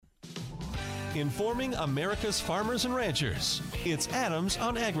informing America's farmers and ranchers. It's Adams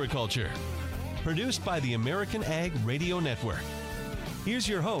on Agriculture, produced by the American Ag Radio Network. Here's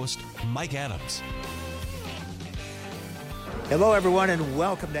your host, Mike Adams. Hello, everyone, and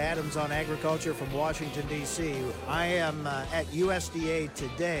welcome to Adams on Agriculture from Washington, D.C. I am at USDA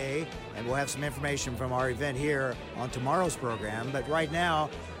today, and we'll have some information from our event here on tomorrow's program. But right now,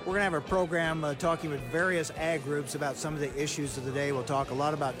 we're going to have a program talking with various ag groups about some of the issues of the day. We'll talk a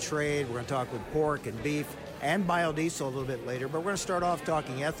lot about trade. We're going to talk with pork and beef and biodiesel a little bit later. But we're going to start off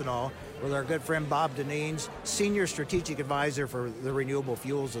talking ethanol with our good friend Bob Dinneen, Senior Strategic Advisor for the Renewable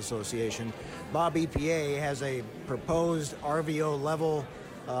Fuels Association. Bob, EPA has a proposed RVO level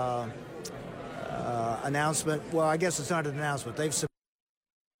announcement. Well, I guess it's not an announcement. They've submitted,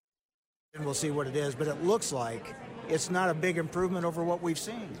 and we'll see what it is. But it looks like it's not a big improvement over what we've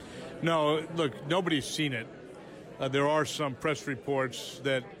seen. No, look, nobody's seen it. There are some press reports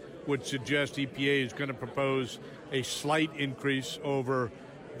that would suggest EPA is going to propose a slight increase over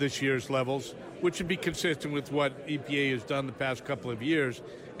this year's levels, which would be consistent with what EPA has done the past couple of years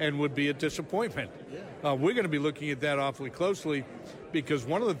and would be a disappointment. We're going to be looking at that awfully closely because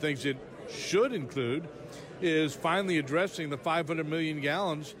one of the things it should include is finally addressing the 500 million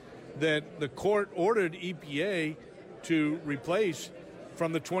gallons that the court ordered EPA to replace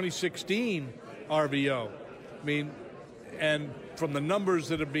from the 2016 RVO. I mean, and from the numbers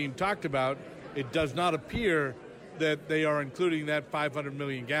that are being talked about, it does not appear that they are including that 500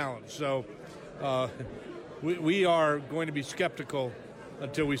 million gallons. So we are going to be skeptical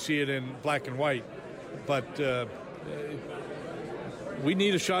until we see it in black and white. But we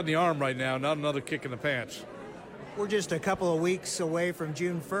need a shot in the arm right now, not another kick in the pants. We're just a couple of weeks away from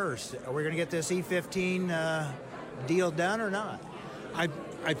June 1st. Are we going to get this E15 deal done or not?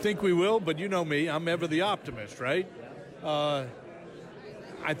 I think we will, but you know me, I'm ever the optimist, right?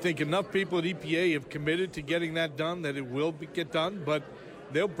 I think enough people at EPA have committed to getting that done that it will get done, but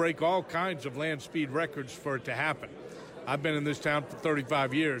they'll break all kinds of land speed records for it to happen. I've been in this town for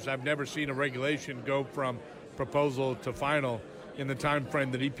 35 years. I've never seen a regulation go from proposal to final in the time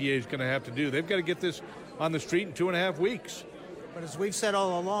frame that EPA is going to have to do. They've got to get this on the street in 2.5 weeks. But as we've said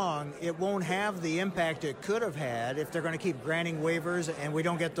all along, it won't have the impact it could have had if they're going to keep granting waivers and we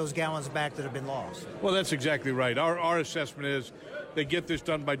don't get those gallons back that have been lost. Well, that's exactly right. Our assessment is they get this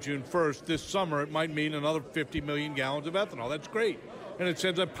done by June 1st. This summer, it might mean another 50 million gallons of ethanol. That's great. And it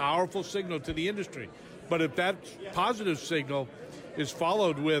sends a powerful signal to the industry. But if that positive signal is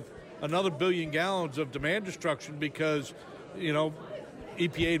followed with another billion gallons of demand destruction because, you know,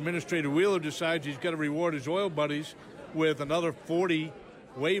 EPA Administrator Wheeler decides he's got to reward his oil buddies with another 40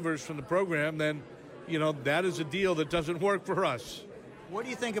 waivers from the program, then, you know, that is a deal that doesn't work for us. What do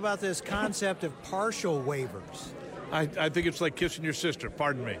you think about this concept of partial waivers? I think it's like kissing your sister,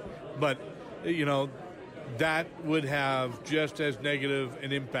 pardon me. But, you know, that would have just as negative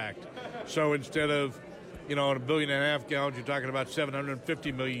an impact. So instead of, you know, 1.5 billion gallons, you're talking about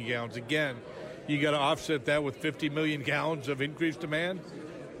 750 million gallons. Again, you got to offset that with 50 million gallons of increased demand.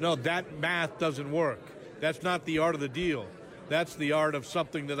 No, that math doesn't work. That's not the art of the deal. That's the art of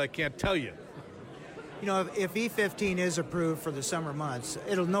something that I can't tell you. You know, if E15 is approved for the summer months,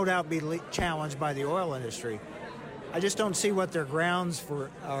 it'll no doubt be challenged by the oil industry. I just don't see what their grounds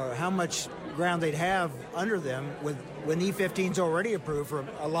for, or how much ground they'd have under them when E15's already approved for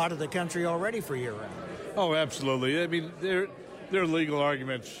a lot of the country already for year-round. Oh, absolutely. I mean, their legal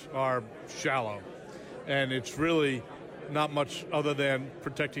arguments are shallow, and it's really not much other than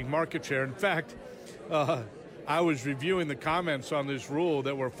protecting market share. In fact, I was reviewing the comments on this rule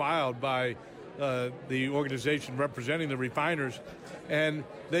that were filed by the organization representing the refiners, and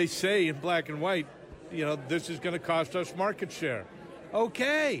they say in black and white, you know, this is going to cost us market share.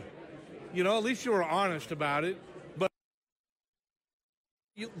 Okay. You know, at least you were honest about it. But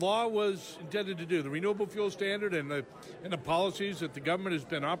law was intended to do. The Renewable Fuel Standard and the policies that the government has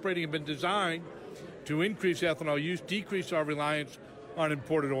been operating have been designed to increase ethanol use, decrease our reliance on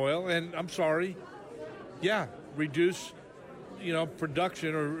imported oil, and I'm sorry, reduce, you know,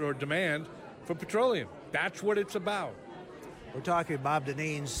 production or demand for petroleum. That's what it's about. We're talking to Bob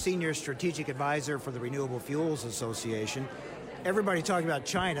Dinneen, Senior Strategic Advisor for the Renewable Fuels Association. Everybody talking about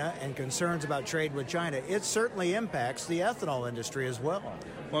China and concerns about trade with China. It certainly impacts the ethanol industry as well.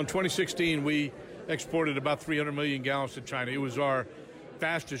 Well, in 2016, we exported about 300 million gallons to China. It was our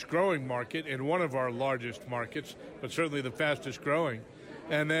fastest growing market and one of our largest markets, but certainly the fastest growing.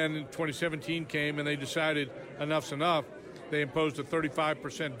 And then 2017 came and they decided enough's enough. They imposed a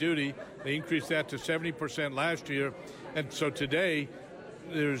 35% duty. They increased that to 70% last year. And so today,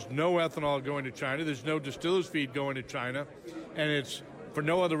 there's no ethanol going to China. There's no distillers feed going to China. And it's for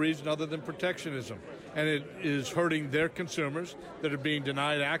no other reason other than protectionism. And it is hurting their consumers that are being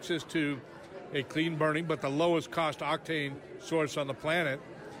denied access to a clean burning but the lowest cost octane source on the planet.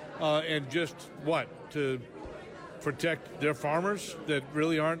 And just to protect their farmers that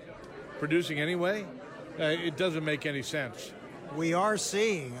really aren't producing anyway? It doesn't make any sense. We are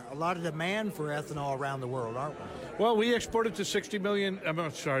seeing a lot of demand for ethanol around the world, aren't we? Well, we exported to 60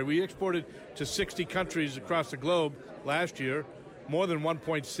 countries across the globe last year, more than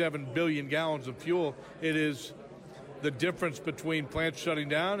 1.7 billion gallons of fuel. It is the difference between plants shutting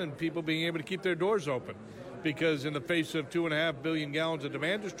down and people being able to keep their doors open. Because in the face of 2.5 billion gallons of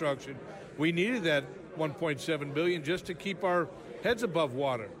demand destruction, we needed that 1.7 billion just to keep our heads above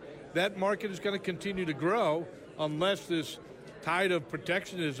water. That market is going to continue to grow unless this tide of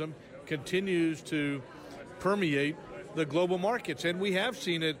protectionism continues to permeate the global markets. And we have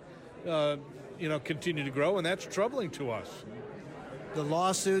seen it continue to grow, and that's troubling to us. The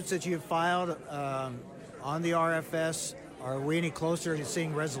lawsuits that you've filed on the RFS, are we any closer to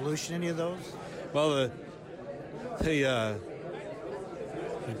seeing resolution, any of those? Well, the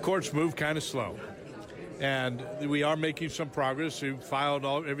courts move kind of slow, and we are making some progress. We've filed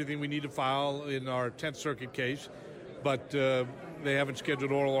everything we need to file in our 10th Circuit case, but they haven't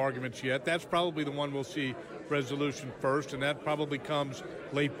scheduled oral arguments yet. That's probably the one we'll see resolution first, and that probably comes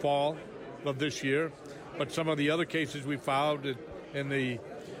late fall of this year. But some of the other cases we filed in the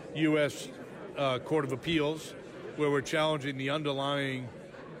U.S. Court of Appeals, where we're challenging the underlying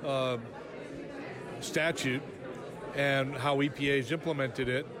statute and how EPA's implemented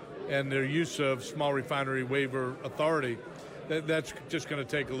it and their use of small refinery waiver authority, that's just going to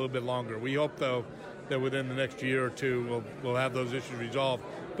take a little bit longer. We hope, though, that within the next year or two we'll have those issues resolved.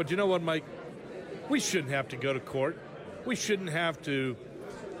 But you know what, Mike? We shouldn't have to go to court. We shouldn't have to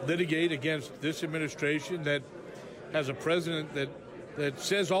litigate against this administration that has a president that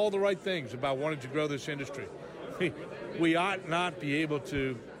says all the right things about wanting to grow this industry. We ought not be able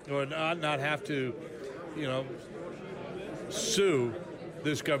to, or ought not have to, sue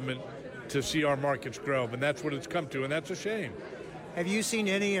this government to see our markets grow. And that's what it's come to, and that's a shame. Have you seen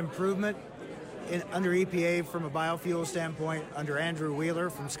any improvement under EPA from a biofuel standpoint under Andrew Wheeler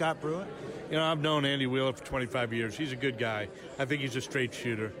from Scott Pruitt? I've known Andy Wheeler for 25 years. He's a good guy. I think he's a straight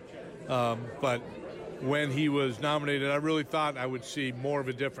shooter. But when he was nominated, I really thought I would see more of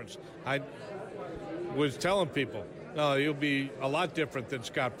a difference. I was telling people, he'll be a lot different than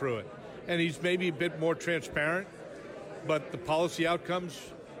Scott Pruitt. And he's maybe a bit more transparent, but the policy outcomes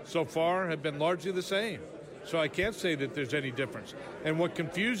so far have been largely the same. So I can't say that there's any difference. And what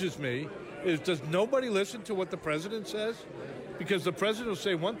confuses me is, does nobody listen to what the president says? Because the president will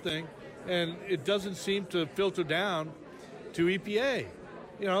say one thing, and it doesn't seem to filter down to EPA.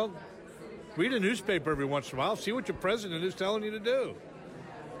 Read a newspaper every once in a while, see what your president is telling you to do.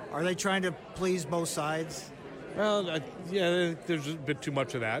 Are they trying to please both sides? Well, there's a bit too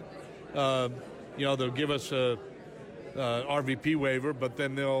much of that. They'll give us a RVP waiver, but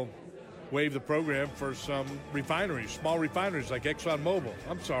then they'll waive the program for some refineries, small refineries like ExxonMobil.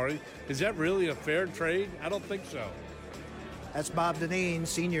 I'm sorry, is that really a fair trade? I don't think so. That's Bob Dinneen,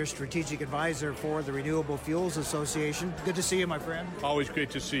 Senior Strategic Advisor for the Renewable Fuels Association. Good to see you, my friend. Always great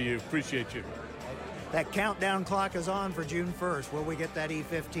to see you. Appreciate you. That countdown clock is on for June 1st. Will we get that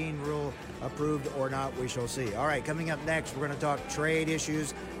E15 rule approved or not? We shall see. All right, coming up next, we're going to talk trade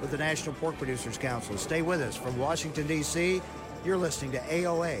issues with the National Pork Producers Council. Stay with us from Washington, D.C. You're listening to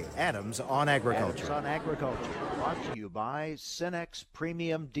AOA, Adams on Agriculture. Adams on Agriculture, brought to you by Cenex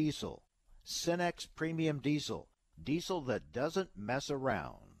Premium Diesel. Cenex Premium Diesel. Diesel that doesn't mess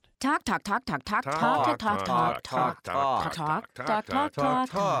around. Talk. There's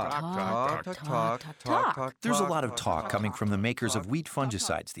a lot of talk coming from the makers of wheat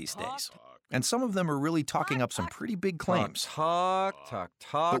fungicides these days. And some of them are really talking up some pretty big claims. But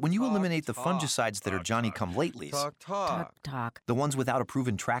when you eliminate the fungicides that are Johnny-come-latelys, the ones without a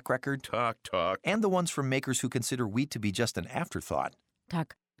proven track record, and the ones from makers who consider wheat to be just an afterthought,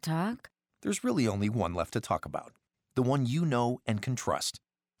 there's really only one left to talk about. The one you know and can trust.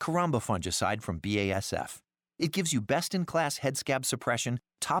 Caramba fungicide from BASF. It gives you best-in-class head scab suppression,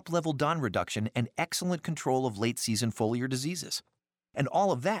 top-level DON reduction, and excellent control of late-season foliar diseases. And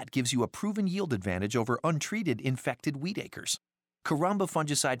all of that gives you a proven yield advantage over untreated infected wheat acres. Caramba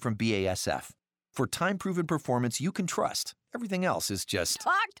fungicide from BASF. For time-proven performance you can trust. Everything else is just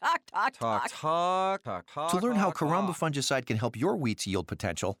Talk. To learn how Caramba fungicide can help your wheat's yield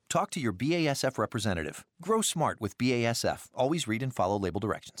potential, talk to your BASF representative. Grow smart with BASF. Always read and follow label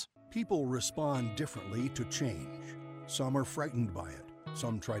directions. People respond differently to change. Some are frightened by it,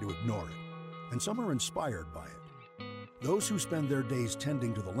 some try to ignore it, and some are inspired by it. Those who spend their days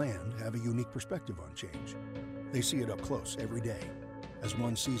tending to the land have a unique perspective on change. They see it up close every day, as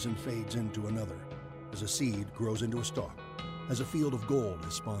one season fades into another, as a seed grows into a stalk, as a field of gold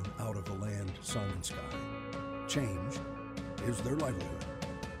is spun out of the land, sun, and sky. Change is their livelihood.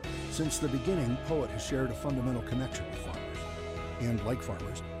 Since the beginning, Poet has shared a fundamental connection with farmers. And like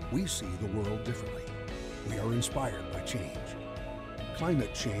farmers, we see the world differently. We are inspired by change.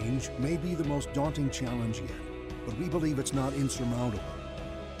 Climate change may be the most daunting challenge yet, but we believe it's not insurmountable.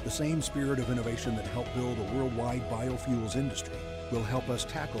 The same spirit of innovation that helped build a worldwide biofuels industry will help us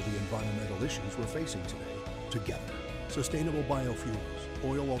tackle the environmental issues we're facing today together. Sustainable biofuels,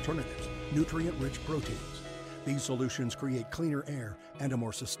 oil alternatives, nutrient-rich proteins. These solutions create cleaner air and a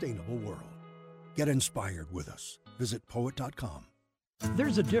more sustainable world. Get inspired with us. Visit poet.com.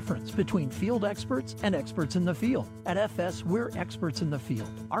 There's a difference between field experts and experts in the field. At FS, we're experts in the field.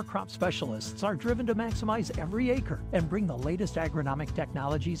 Our crop specialists are driven to maximize every acre and bring the latest agronomic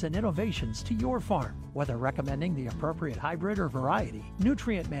technologies and innovations to your farm. Whether recommending the appropriate hybrid or variety,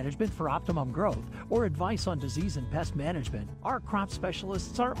 nutrient management for optimum growth, or advice on disease and pest management, our crop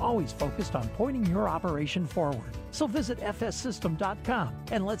specialists are always focused on pointing your operation forward. So visit fssystem.com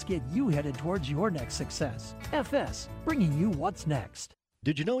and let's get you headed towards your next success. FS, bringing you what's next.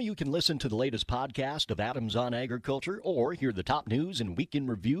 Did you know you can listen to the latest podcast of Adams on Agriculture or hear the top news and week in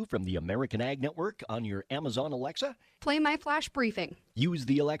review from the American Ag Network on your Amazon Alexa? Play my flash briefing. Use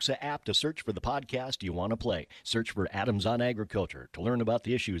the Alexa app to search for the podcast you want to play. Search for Adams on Agriculture to learn about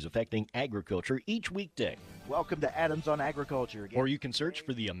the issues affecting agriculture each weekday. Welcome to Adams on Agriculture again. Or you can search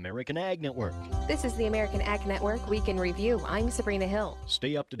for the American Ag Network. This is the American Ag Network Week in Review. I'm Sabrina Hill.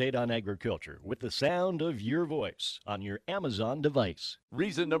 Stay up to date on agriculture with the sound of your voice on your Amazon device.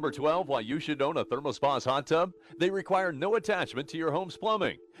 Reason number 12 why you should own a ThermoSpa's hot tub? They require no attachment to your home's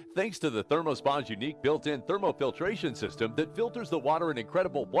plumbing. Thanks to the ThermoSpa's unique built-in thermofiltration system that filters the water an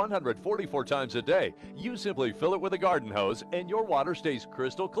incredible 144 times a day, you simply fill it with a garden hose and your water stays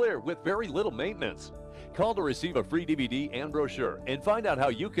crystal clear with very little maintenance. Call to receive a free DVD and brochure and find out how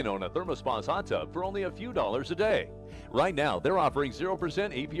you can own a ThermoSpa's hot tub for only a few dollars a day. Right now, they're offering 0%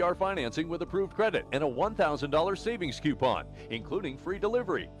 APR financing with approved credit and a $1,000 savings coupon, including free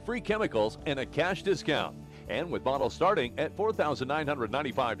delivery, free chemicals, and a cash discount. And with models starting at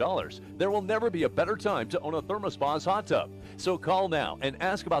 $4,995, there will never be a better time to own a ThermoSpa's hot tub. So call now and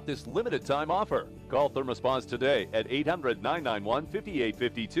ask about this limited time offer. Call ThermoSpa's today at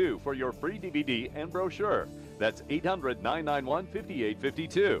 800-991-5852 for your free DVD and brochure. That's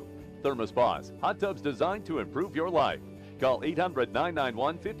 800-991-5852. ThermoSpa's, hot tubs designed to improve your life. Call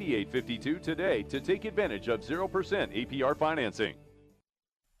 800-991-5852 today to take advantage of 0% APR financing.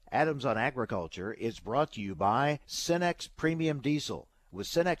 Adams on Agriculture is brought to you by Cenex Premium Diesel. With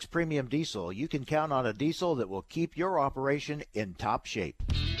Cenex Premium Diesel, you can count on a diesel that will keep your operation in top shape.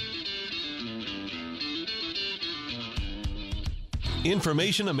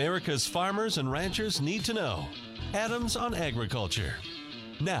 Information America's farmers and ranchers need to know. Adams on Agriculture.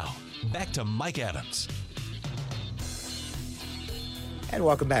 Now, back to Mike Adams. And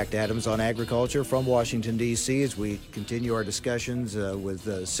welcome back to Adams on Agriculture from Washington, D.C. as we continue our discussions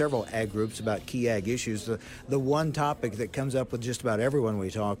with several ag groups about key ag issues. The one topic that comes up with just about everyone we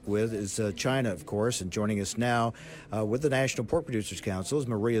talk with is China, of course. And joining us now with the National Pork Producers Council is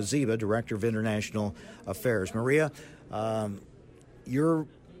Maria Zieba, Director of International Affairs. Maria, your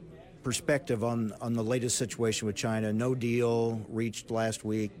perspective on the latest situation with China. No deal reached last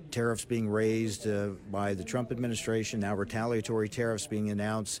week, tariffs being raised by the Trump administration, now retaliatory tariffs being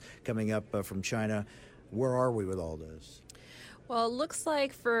announced coming up from China. Where are we with all this? Well, it looks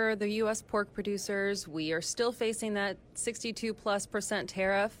like for the U.S. pork producers, we are still facing that 62+%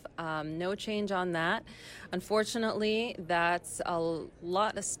 tariff. No change on that. Unfortunately, that's a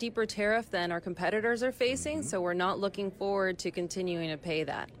steeper tariff than our competitors are facing, so we're not looking forward to continuing to pay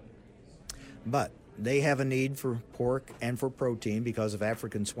that. But they have a need for pork and for protein because of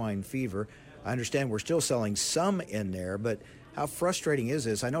African swine fever. I understand we're still selling some in there, but how frustrating is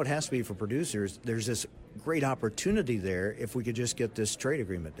this? I know it has to be for producers. There's this great opportunity there if we could just get this trade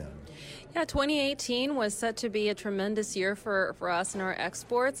agreement done. Yeah, 2018 was set to be a tremendous year for us and our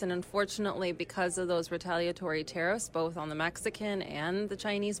exports, and unfortunately, because of those retaliatory tariffs, both on the Mexican and the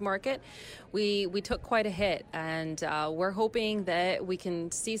Chinese market, we took quite a hit, and we're hoping that we can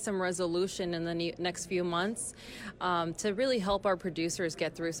see some resolution in the next few months to really help our producers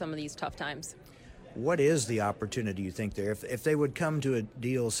get through some of these tough times. What is the opportunity, you think, there? If they would come to a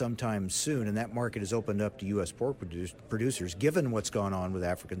deal sometime soon and that market is opened up to U.S. pork producers, given what's gone on with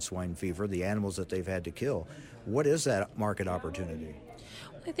African swine fever, the animals that they've had to kill, what is that market opportunity?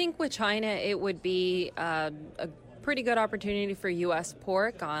 I think with China, it would be a pretty good opportunity for U.S.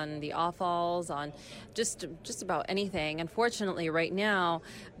 pork on the offals, on just about anything. Unfortunately, right now,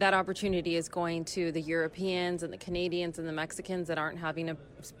 that opportunity is going to the Europeans and the Canadians and the Mexicans that aren't having to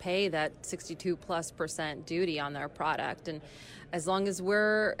pay that 62+% duty on their product. And as long as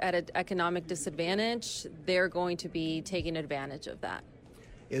we're at an economic disadvantage, they're going to be taking advantage of that.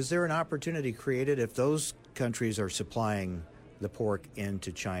 Is there an opportunity created if those countries are supplying the pork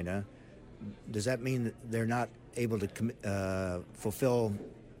into China? Does that mean that they're not able to fulfill,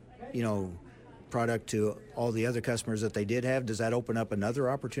 product to all the other customers that they did have? Does that open up another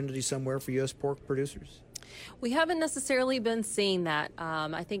opportunity somewhere for U.S. pork producers? We haven't necessarily been seeing that.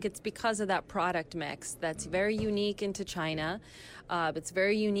 I think it's because of that product mix that's very unique into China. It's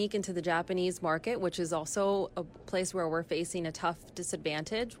very unique into the Japanese market, which is also a place where we're facing a tough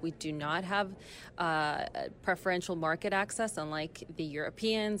disadvantage. We do not have preferential market access, unlike the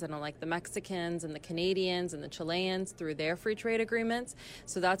Europeans and unlike the Mexicans and the Canadians and the Chileans through their free trade agreements.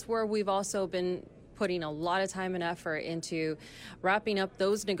 So that's where we've also been putting a lot of time and effort into wrapping up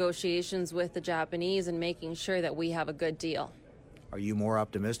those negotiations with the Japanese and making sure that we have a good deal. Are you more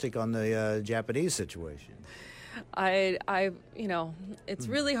optimistic on the Japanese situation? It's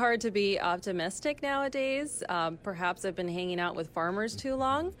really hard to be optimistic nowadays. Perhaps I've been hanging out with farmers too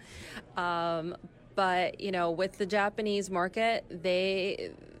long. But with the Japanese market,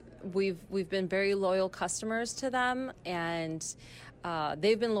 we've been very loyal customers to them, and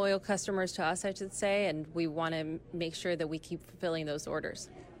they've been loyal customers to us, I should say, and we want to make sure that we keep fulfilling those orders.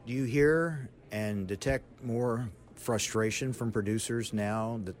 Do you hear and detect more frustration from producers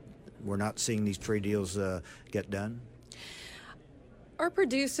now that we're not seeing these trade deals get done? Our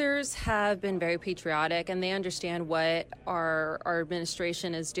producers have been very patriotic, and they understand what our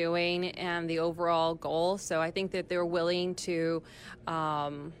administration is doing and the overall goal. So I think that they're willing to,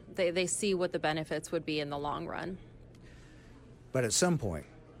 they see what the benefits would be in the long run. But at some point,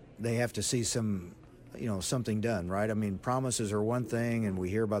 they have to see something done, right? I mean, promises are one thing, and we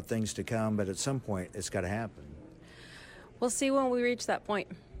hear about things to come, but at some point, it's got to happen. We'll see when we reach that point.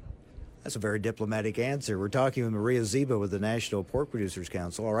 That's a very diplomatic answer. We're talking with Maria Zieba with the National Pork Producers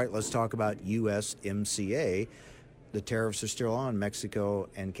Council. All right, let's talk about USMCA. The tariffs are still on Mexico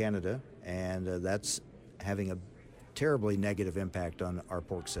and Canada, and that's having a terribly negative impact on our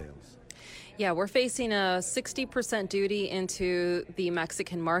pork sales. Yeah, we're facing a 60% duty into the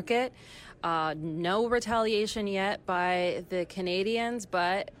Mexican market. No retaliation yet by the Canadians,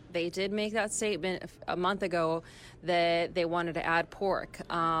 but they did make that statement a month ago that they wanted to add pork.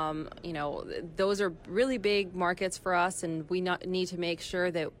 Those are really big markets for us, and we need to make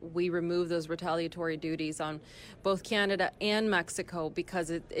sure that we remove those retaliatory duties on both Canada and Mexico, because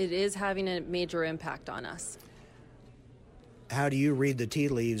it is having a major impact on us. How do you read the tea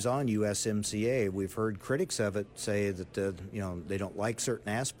leaves on USMCA? We've heard critics of it say that they don't like certain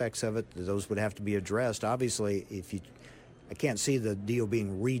aspects of it. Those would have to be addressed. Obviously, I can't see the deal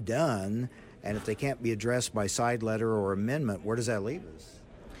being redone, and if they can't be addressed by side letter or amendment, where does that leave us?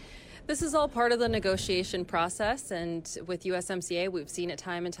 This is all part of the negotiation process, and with USMCA, we've seen it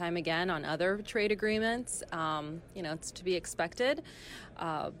time and time again on other trade agreements. It's to be expected,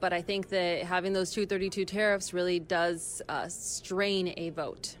 but I think that having those 232 tariffs really does strain a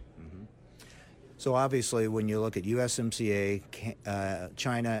vote. Mm-hmm. So obviously, when you look at USMCA,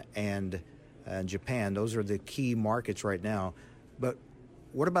 China, and Japan, those are the key markets right now. But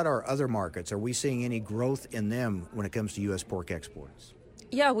what about our other markets? Are we seeing any growth in them when it comes to U.S. pork exports?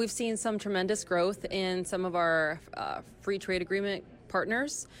 Yeah, we've seen some tremendous growth in some of our free trade agreement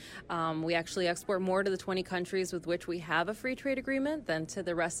partners. We actually export more to the 20 countries with which we have a free trade agreement than to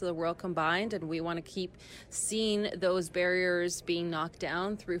the rest of the world combined, and we want to keep seeing those barriers being knocked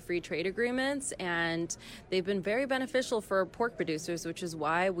down through free trade agreements, and they've been very beneficial for pork producers, which is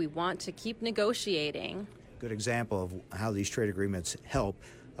why we want to keep negotiating. Good example of how these trade agreements help.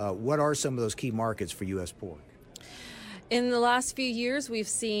 What are some of those key markets for U.S. pork? In the last few years, we've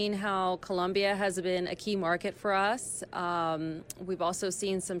seen how Colombia has been a key market for us. We've also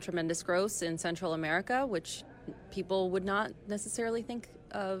seen some tremendous growth in Central America, which people would not necessarily think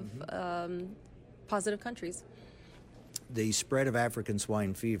of positive countries. The spread of African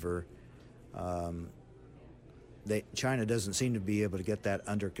swine fever, China doesn't seem to be able to get that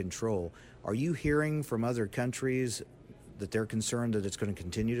under control. Are you hearing from other countries that they're concerned that it's going to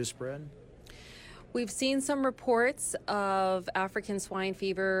continue to spread? We've seen some reports of African swine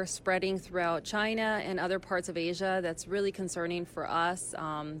fever spreading throughout China and other parts of Asia. That's really concerning for us.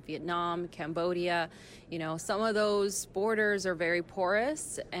 Vietnam, Cambodia, some of those borders are very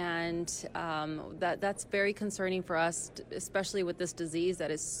porous, and that's very concerning for us, especially with this disease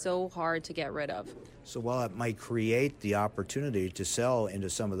that is so hard to get rid of. So while it might create the opportunity to sell into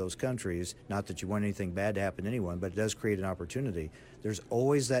some of those countries, not that you want anything bad to happen to anyone, but it does create an opportunity, there's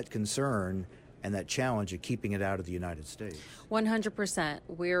always that concern and that challenge of keeping it out of the United States. 100%.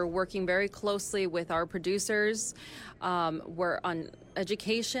 We're working very closely with our producers. We're on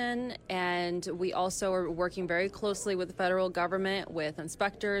education, and we also are working very closely with the federal government, with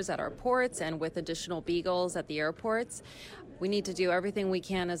inspectors at our ports and with additional beagles at the airports. We need to do everything we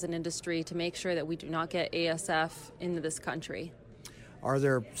can as an industry to make sure that we do not get ASF into this country. Are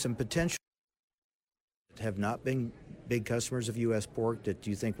there some potential that have not been big customers of U.S. pork that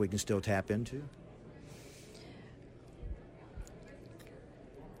you think we can still tap into?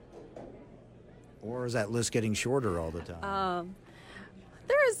 Or is that list getting shorter all the time?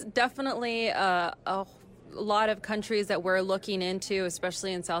 There is definitely a lot of countries that we're looking into,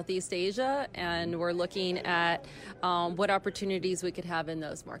 especially in Southeast Asia, and we're looking at what opportunities we could have in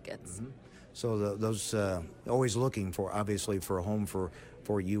those markets. Mm-hmm. So those always looking for, obviously, for a home for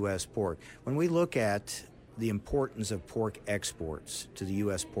U.S. pork. When we look at the importance of pork exports to the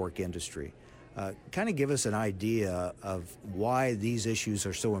U.S. pork industry, kind of give us an idea of why these issues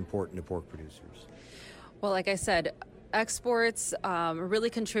are so important to pork producers. Well, like I said, exports really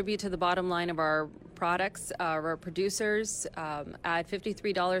contribute to the bottom line of our products. Our producers add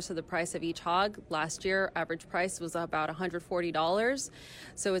 $53 to the price of each hog. Last year, average price was about $140.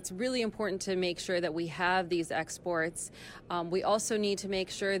 So it's really important to make sure that we have these exports. We also need to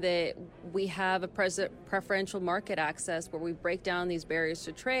make sure that we have a preferential market access where we break down these barriers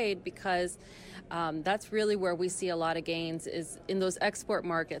to trade, because that's really where we see a lot of gains, is in those export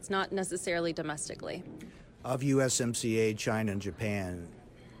markets, not necessarily domestically. Of USMCA, China, and Japan,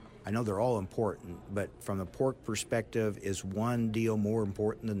 I know they're all important, but from the pork perspective, is one deal more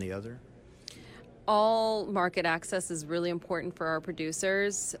important than the other? All market access is really important for our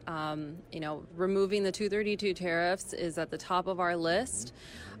producers. Removing the 232 tariffs is at the top of our list,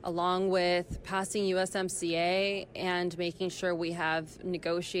 along with passing USMCA and making sure we have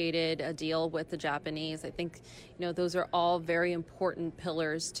negotiated a deal with the Japanese. I think, those are all very important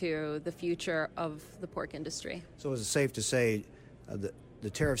pillars to the future of the pork industry. So is it safe to say the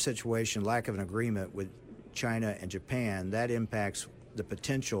tariff situation, lack of an agreement with China and Japan, that impacts the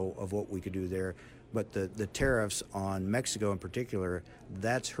potential of what we could do there, but the tariffs on Mexico in particular,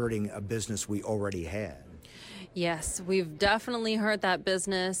 that's hurting a business we already had? Yes, we've definitely hurt that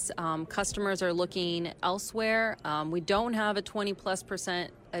business. Customers are looking elsewhere. We don't have a 20+%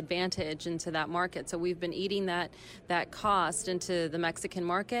 advantage into that market, so we've been eating that cost into the Mexican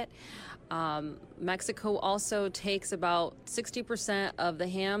market. Mexico also takes about 60% of the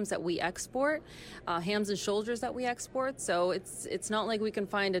hams that we export, hams and shoulders that we export, so it's not like we can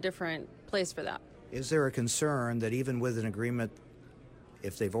find a different place for that. Is there a concern that even with an agreement,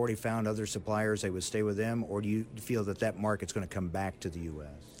 if they've already found other suppliers, they would stay with them, or do you feel that market's going to come back to the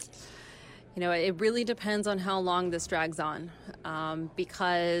U.S.? It really depends on how long this drags on,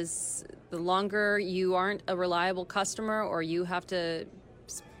 because the longer you aren't a reliable customer, or you have to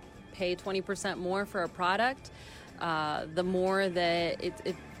pay 20% more for a product, the more that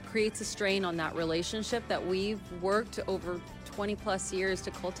it creates a strain on that relationship that we've worked over 20+ years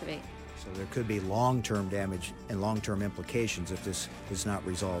to cultivate. So there could be long-term damage and long-term implications if this is not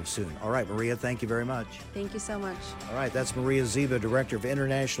resolved soon. All right, Maria, thank you very much. Thank you so much. All right, that's Maria Zieba, Director of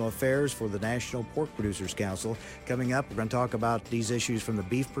International Affairs for the National Pork Producers Council. Coming up, we're going to talk about these issues from the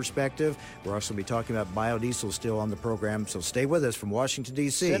beef perspective. We're also going to be talking about biodiesel still on the program, so stay with us from Washington,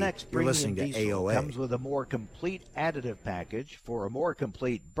 D.C. Cenex You're listening to AOA. Comes with a more complete additive package for a more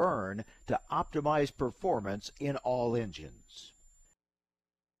complete burn to optimize performance in all engines.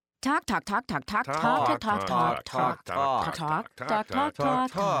 Talk. There's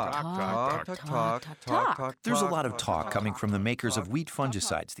a lot of talk coming from the makers of wheat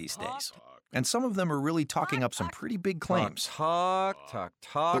fungicides these days. And some of them are really talking up some pretty big claims.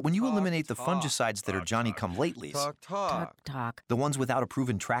 But when you eliminate the fungicides that are Johnny-come-latelys, the ones without a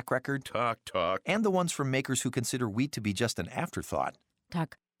proven track record, and the ones from makers who consider wheat to be just an afterthought,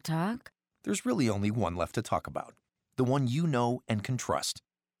 there's really only one left to talk about. The one you know and can trust.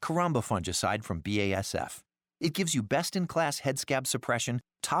 Caramba fungicide from BASF. It gives you best-in-class head scab suppression,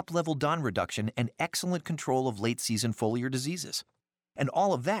 top-level DON reduction, and excellent control of late-season foliar diseases. And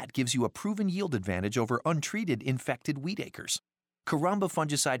all of that gives you a proven yield advantage over untreated infected wheat acres. Caramba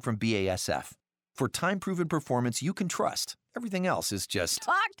fungicide from BASF. For time-proven performance you can trust. Everything else is just...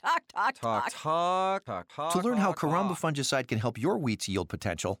 Talk. To learn how Caramba fungicide can help your wheat's yield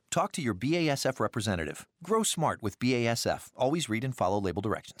potential, talk to your BASF representative. Grow smart with BASF. Always read and follow label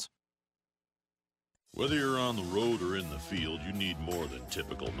directions. Whether you're on the road or in the field, you need more than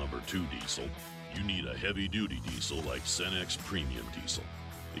typical number 2 diesel. You need a heavy-duty diesel like Cenex Premium Diesel.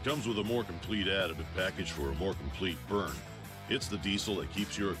 It comes with a more complete additive package for a more complete burn. It's the diesel that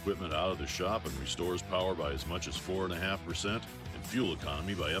keeps your equipment out of the shop and restores power by as much as 4.5% and fuel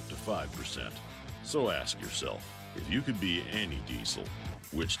economy by up to 5%. So ask yourself, if you could be any diesel,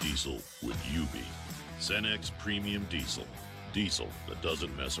 which diesel would you be? Cenex Premium Diesel. Diesel that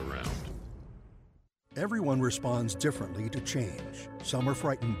doesn't mess around. Everyone responds differently to change. Some are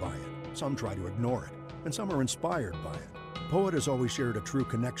frightened by it, some try to ignore it, and some are inspired by it. Poet has always shared a true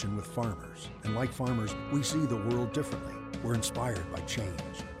connection with farmers, and like farmers, we see the world differently. We're inspired by change.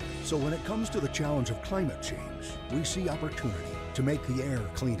 So when it comes to the challenge of climate change, we see opportunity to make the air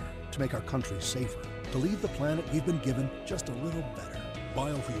cleaner, to make our country safer, to leave the planet we've been given just a little better.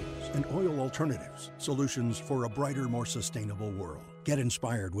 Biofuels and oil alternatives, solutions for a brighter, more sustainable world. Get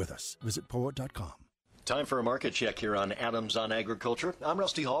inspired with us. Visit poet.com. Time for a market check here on Adams on Agriculture. I'm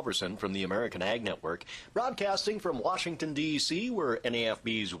Rusty Halverson from the American Ag Network, broadcasting from Washington, D.C., where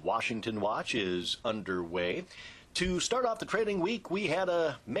NAFB's Washington Watch is underway. To start off the trading week, we had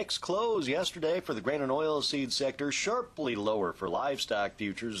a mixed close yesterday for the grain and oilseed sector, sharply lower for livestock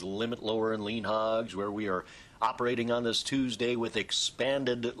futures, limit lower in lean hogs, where we are operating on this Tuesday with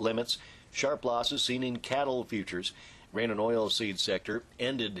expanded limits. Sharp losses seen in cattle futures. Grain and oilseed sector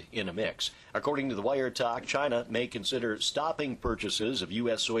ended in a mix. According to the Wire Talk, China may consider stopping purchases of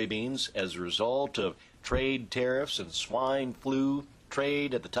U.S. soybeans as a result of trade tariffs and swine flu.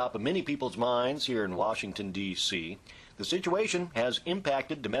 Trade at the top of many people's minds here in Washington, D.C. The situation has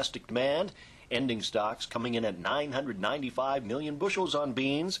impacted domestic demand, ending stocks coming in at 995 million bushels on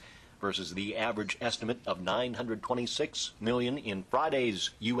beans versus the average estimate of 926 million in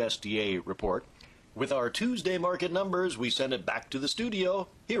Friday's USDA report. With our Tuesday market numbers, we send it back to the studio.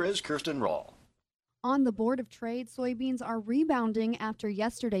 Here is Kirsten Rahl. On the Board of Trade, soybeans are rebounding after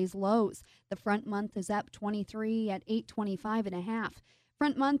yesterday's lows. The front month is up 23 at 825.5.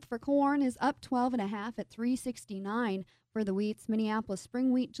 Front month for corn is up 12.5 at 369. For the wheats, Minneapolis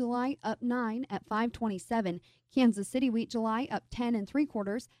spring wheat July up 9 at 527. Kansas City wheat July up 10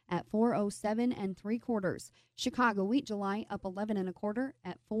 3/4 at 407 3/4. Chicago wheat July up 11 1/4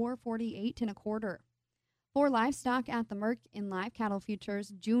 at 448 1/4. For livestock at the Merc in live cattle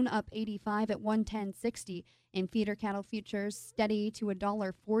futures, June up 85 at 110.60. In feeder cattle futures, steady to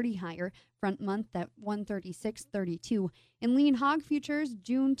 $1.40 higher, front month at 136.32. In lean hog futures,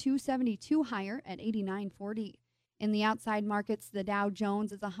 June 272 higher at 89.40. In the outside markets, the Dow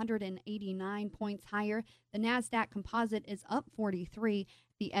Jones is 189 points higher. The NASDAQ Composite is up 43.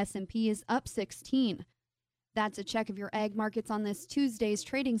 The S&P is up 16. That's a check of your ag markets on this Tuesday's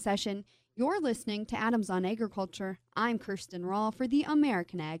trading session. You're listening to Adams on Agriculture. I'm Kirsten Rahl for the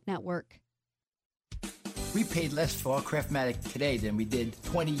American Ag Network. We paid less for our Craftmatic today than we did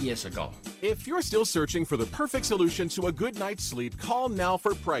 20 years ago. If you're still searching for the perfect solution to a good night's sleep, call now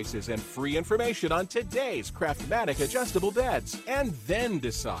for prices and free information on today's Craftmatic adjustable beds. And then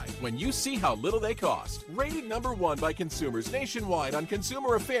decide when you see how little they cost. Rated #1 by consumers nationwide on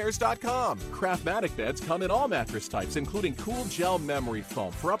consumeraffairs.com. Craftmatic beds come in all mattress types, including cool gel memory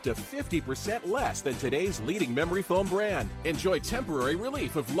foam for up to 50% less than today's leading memory foam brand. Enjoy temporary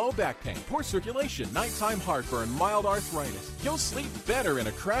relief of low back pain, poor circulation, nighttime heartburn, mild arthritis. You'll sleep better in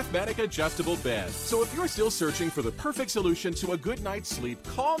a Craftmatic adjustable bed. So if you're still searching for the perfect solution to a good night's sleep,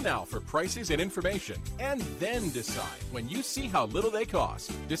 call now for prices and information. And then decide when you see how little they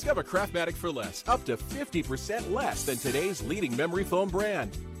cost. Discover Craftmatic for less, up to 50% less than today's leading memory foam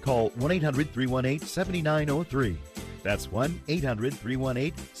brand. Call 1-800-318-7903. That's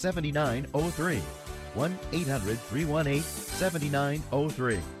 1-800-318-7903.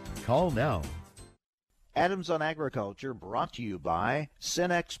 1-800-318-7903. Call now. Adams on Agriculture brought to you by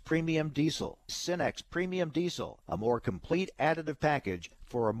Cenex Premium Diesel. Cenex Premium Diesel, a more complete additive package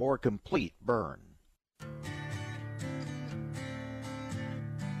for a more complete burn.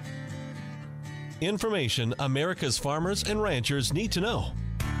 Information America's farmers and ranchers need to know.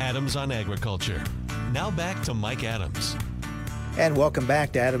 Adams on Agriculture. Now back to Mike Adams. And welcome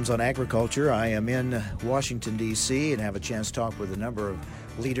back to Adams on Agriculture. I am in Washington, D.C., and have a chance to talk with a number of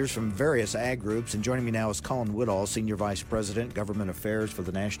leaders from various ag groups. And joining me now is Colin Woodall, Senior Vice President, Government Affairs for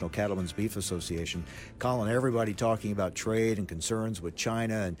the National Cattlemen's Beef Association. Colin, everybody talking about trade and concerns with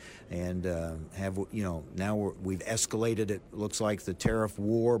China and now we've escalated, it looks like, the tariff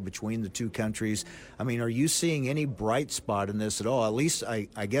war between the two countries. I mean, are you seeing any bright spot in this at all? At least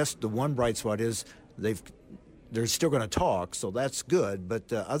I guess the one bright spot is they're still going to talk, so that's good.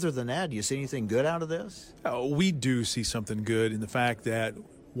 But other than that, do you see anything good out of this? We do see something good in the fact that,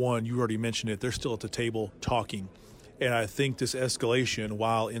 one, you already mentioned it, they're still at the table talking. And I think this escalation,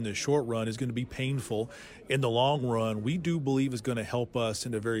 while in the short run is going to be painful, in the long run, we do believe is going to help us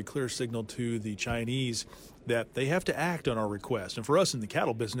send a very clear signal to the Chinese that they have to act on our request. And for us in the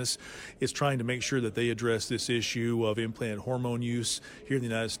cattle business, it's trying to make sure that they address this issue of implanted hormone use here in the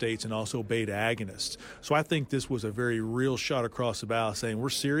United States and also beta agonists. So I think this was a very real shot across the bow saying we're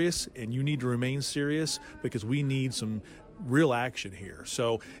serious and you need to remain serious because we need some real action here.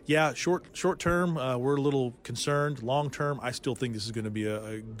 So yeah, short term, we're a little concerned. Long term, I still think this is going to be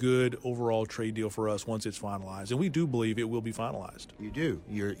a good overall trade deal for us once it's finalized, and we do believe it will be finalized. You do.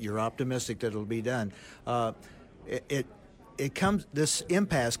 You're optimistic that it'll be done. This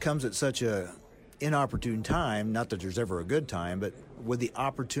impasse comes at such a inopportune time. Not that there's ever a good time, but with the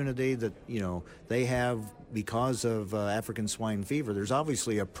opportunity that they have because of African swine fever, there's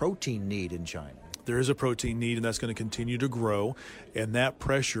obviously a protein need in China. There is a protein need, and that's going to continue to grow, and that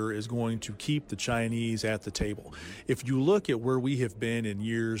pressure is going to keep the Chinese at the table. If you look at where we have been in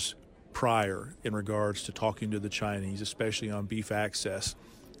years prior in regards to talking to the Chinese, especially on beef access,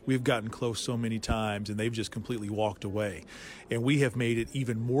 we've gotten close so many times, and they've just completely walked away. And we have made it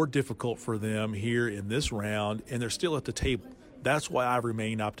even more difficult for them here in this round, and they're still at the table. That's why I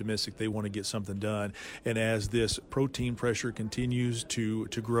remain optimistic they want to get something done. And as this protein pressure continues to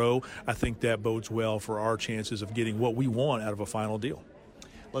grow, I think that bodes well for our chances of getting what we want out of a final deal.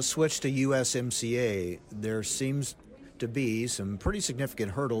 Let's switch to USMCA. There seems to be some pretty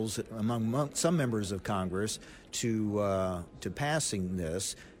significant hurdles among some members of Congress to passing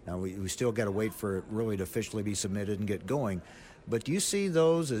this. Now, we still got to wait for it really to officially be submitted and get going. But do you see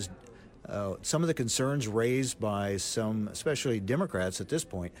those as some of the concerns raised by some, especially Democrats at this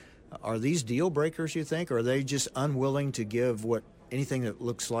point, are these deal breakers, you think, or are they just unwilling to give anything that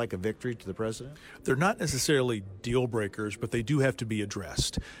looks like a victory to the president? They're not necessarily deal breakers, but they do have to be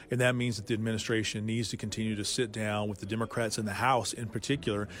addressed. And that means that the administration needs to continue to sit down with the Democrats in the House in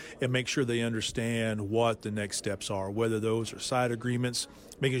particular and make sure they understand what the next steps are, whether those are side agreements,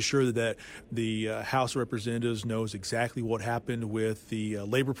 making sure that the House of Representatives knows exactly what happened with the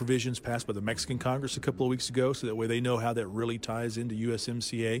labor provisions passed by the Mexican Congress a couple of weeks ago, so that way they know how that really ties into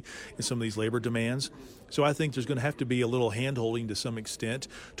USMCA and some of these labor demands. So I think there's going to have to be a little hand-holding to some extent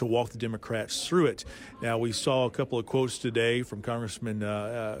to walk the Democrats through it. Now, we saw a couple of quotes today from Congressman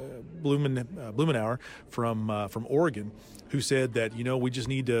Blumenauer from Oregon, who said that, we just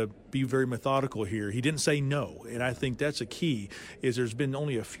need to be very methodical here. He didn't say no, and I think that's a key, is there's been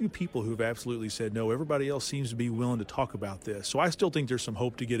only a few people who've absolutely said no. Everybody else seems to be willing to talk about this. So I still think there's some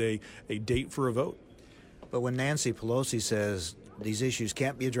hope to get a date for a vote. But when Nancy Pelosi says these issues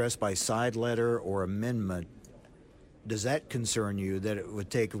can't be addressed by side letter or amendment, does that concern you, that it would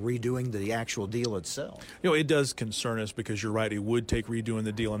take redoing the actual deal itself? It does concern us because you're right, it would take redoing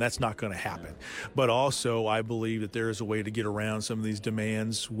the deal, and that's not going to happen. But also, I believe that there is a way to get around some of these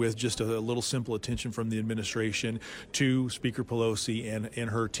demands with just a little simple attention from the administration to Speaker Pelosi and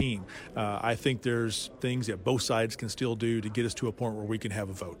her team. I think there's things that both sides can still do to get us to a point where we can have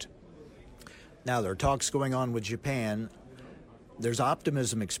a vote. Now, there are talks going on with Japan. There's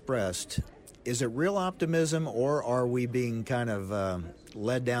optimism expressed. Is it real optimism, or are we being kind of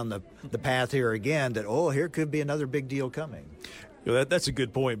led down the path here again that, here could be another big deal coming? That's a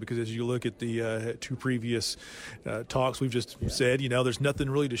good point, because as you look at the two previous talks we've just said, there's nothing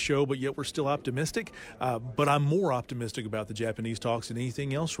really to show, but yet we're still optimistic. But I'm more optimistic about the Japanese talks than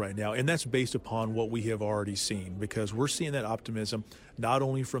anything else right now, and that's based upon what we have already seen, because we're seeing that optimism not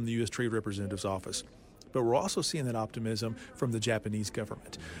only from the U.S. Trade Representative's office, but we're also seeing that optimism from the Japanese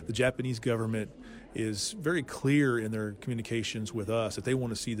government. The Japanese government is very clear in their communications with us that they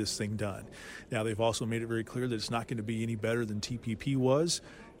want to see this thing done. Now, they've also made it very clear that it's not going to be any better than TPP was.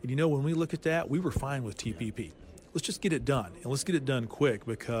 And when we look at that, we were fine with TPP. Let's just get it done, and let's get it done quick,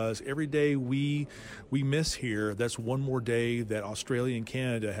 because every day we miss here, that's one more day that Australia and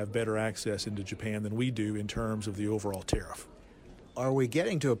Canada have better access into Japan than we do in terms of the overall tariff. Are we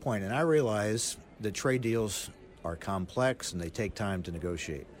getting to a point, and I realize that trade deals are complex and they take time to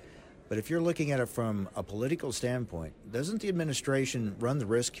negotiate, But if you're looking at it from a political standpoint, doesn't the administration run the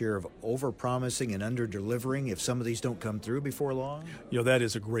risk here of over-promising and under-delivering if some of these don't come through before long? That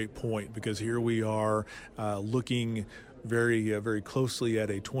is a great point, because here we are looking very closely at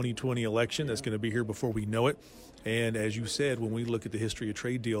a 2020 election that's going to be here before we know it. And as you said, when we look at the history of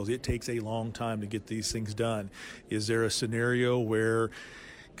trade deals, it takes a long time to get these things done. Is there a scenario where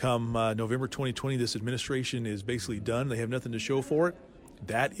come November 2020, this administration is basically done, they have nothing to show for it?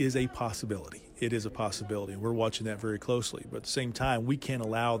 That is a possibility. It is a possibility, and we're watching that very closely. But at the same time, we can't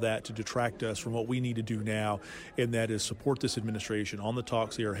allow that to detract us from what we need to do now, and that is support this administration on the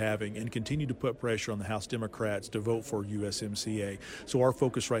talks they are having and continue to put pressure on the House Democrats to vote for USMCA. So our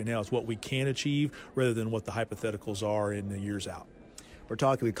focus right now is what we can achieve rather than what the hypotheticals are in the years out. We're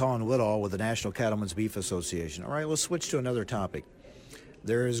talking with Colin Woodall with the National Cattlemen's Beef Association. All right, let's switch to another topic.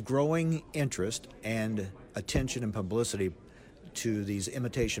 There is growing interest and attention and publicity to these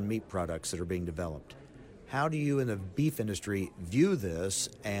imitation meat products that are being developed. How do you in the beef industry view this,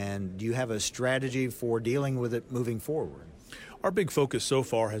 and do you have a strategy for dealing with it moving forward? Our big focus so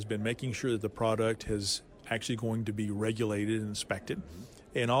far has been making sure that the product is actually going to be regulated and inspected,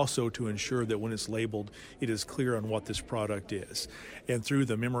 and also to ensure that when it's labeled, it is clear on what this product is. And through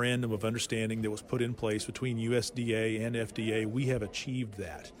the memorandum of understanding that was put in place between USDA and FDA, we have achieved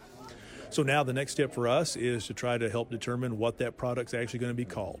that. So now the next step for us is to try to help determine what that product's actually going to be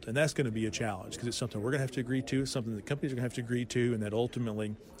called. And that's going to be a challenge, because it's something we're going to have to agree to, it's something that companies are going to have to agree to, and that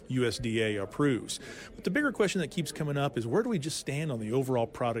ultimately USDA approves. But the bigger question that keeps coming up is, where do we just stand on the overall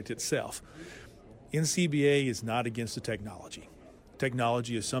product itself? NCBA is not against the technology.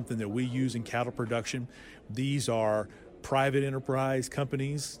 Technology is something that we use in cattle production. These are private enterprise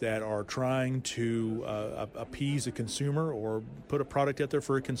companies that are trying to appease a consumer or put a product out there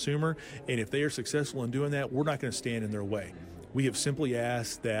for a consumer, and if they are successful in doing that, we're not going to stand in their way. We have simply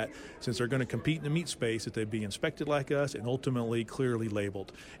asked that, since they're going to compete in the meat space, that they be inspected like us and ultimately clearly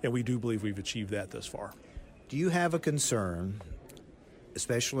labeled, and we do believe we've achieved that thus far. Do you have a concern,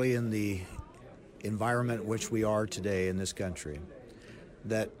 especially in the environment which we are today in this country,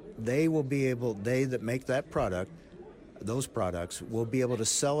 that they that make that product, those products, will be able to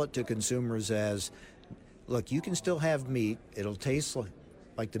sell it to consumers as, look, you can still have meat, it'll taste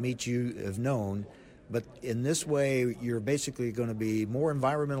like the meat you have known, but in this way you're basically going to be more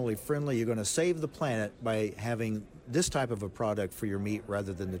environmentally friendly, you're going to save the planet by having this type of a product for your meat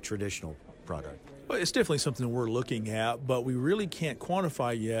rather than the traditional product? Well, it's definitely something we're looking at, but we really can't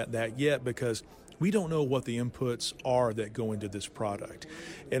quantify that yet because we don't know what the inputs are that go into this product.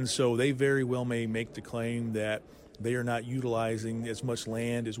 And so they very well may make the claim that they are not utilizing as much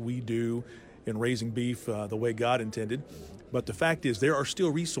land as we do in raising beef the way God intended. But the fact is, there are still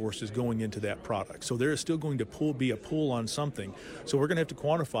resources going into that product. So there is still going to be a pull on something. So we're going to have to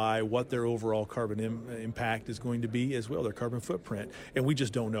quantify what their overall carbon impact is going to be as well, their carbon footprint. And we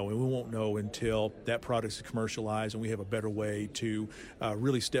just don't know. And we won't know until that product is commercialized and we have a better way to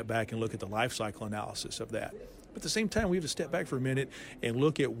really step back and look at the life cycle analysis of that. But at the same time, we have to step back for a minute and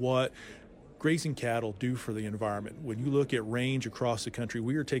look at what grazing cattle do for the environment. When you look at range across the country,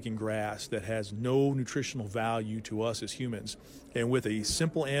 we are taking grass that has no nutritional value to us as humans. And with a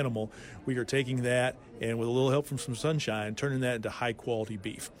simple animal, we are taking that and with a little help from some sunshine, turning that into high quality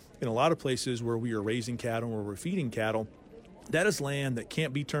beef. In a lot of places where we are raising cattle, where we're feeding cattle, that is land that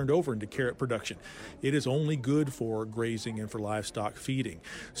can't be turned over into carrot production. It is only good for grazing and for livestock feeding.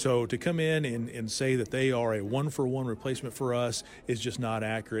 So to come in and say that they are a one-for-one replacement for us is just not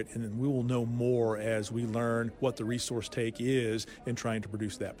accurate, and then we will know more as we learn what the resource take is in trying to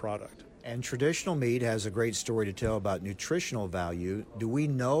produce that product. And traditional meat has a great story to tell about nutritional value. Do we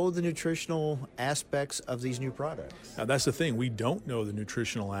know the nutritional aspects of these new products? Now, that's the thing. We don't know the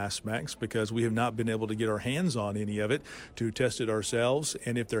nutritional aspects because we have not been able to get our hands on any of it to test it ourselves.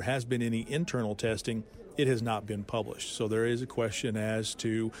 And if there has been any internal testing, it has not been published. So there is a question as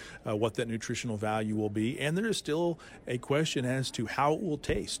to what that nutritional value will be. And there is still a question as to how it will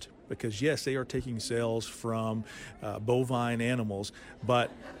taste. Because, yes, they are taking cells from bovine animals,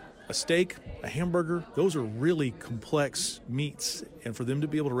 but a steak, a hamburger, those are really complex meats. And for them to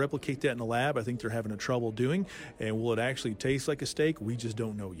be able to replicate that in the lab, I think they're having a trouble doing. And will it actually taste like a steak? We just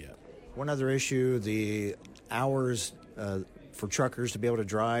don't know yet. One other issue, the hours for truckers to be able to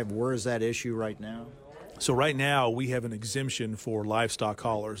drive. Where is that issue right now? So right now we have an exemption for livestock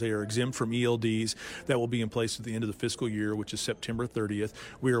haulers. They are exempt from ELDs. That will be in place at the end of the fiscal year, which is September 30th.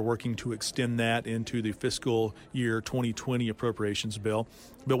 We are working to extend that into the fiscal year 2020 appropriations bill.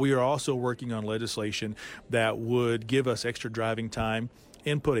 But we are also working on legislation that would give us extra driving time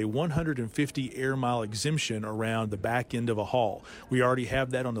and put a 150 air mile exemption around the back end of a haul. We already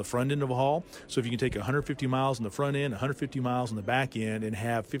have that on the front end of a haul. So if you can take 150 miles on the front end, 150 miles on the back end, and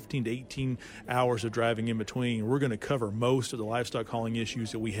have 15 to 18 hours of driving in between, we're going to cover most of the livestock hauling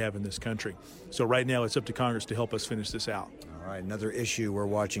issues that we have in this country. So right now it's up to Congress to help us finish this out. All right, another issue we're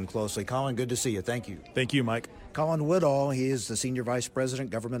watching closely. Colin, good to see you. Thank you. Thank you, Mike. Colin Woodall, he is the Senior Vice President,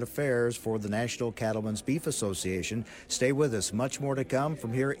 Government Affairs for the National Cattlemen's Beef Association. Stay with us. Much more to come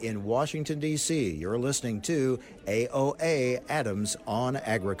from here in Washington, D.C. You're listening to AOA, Adams on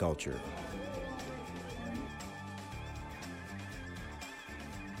Agriculture.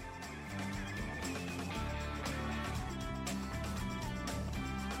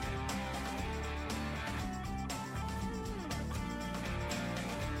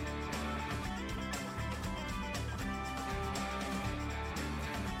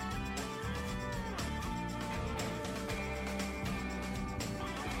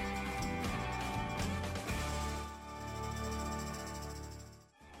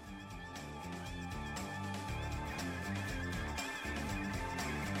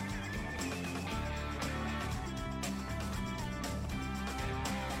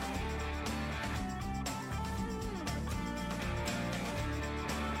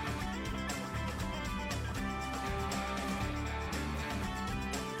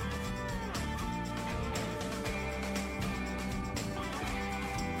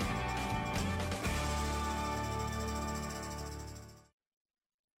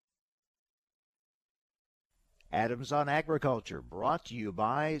 Adams on Agriculture, brought to you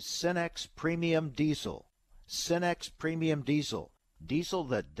by Cenex Premium Diesel. Cenex Premium Diesel, diesel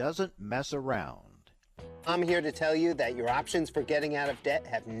that doesn't mess around. I'm here to tell you that your options for getting out of debt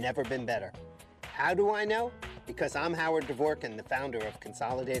have never been better. How do I know? Because I'm Howard Dvorkin, the founder of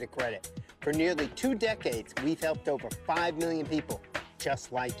Consolidated Credit. For nearly 2 decades, we've helped over 5 million people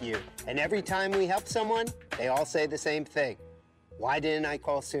just like you. And every time we help someone, they all say the same thing. Why didn't I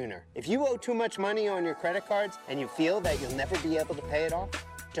call sooner? If you owe too much money on your credit cards and you feel that you'll never be able to pay it off,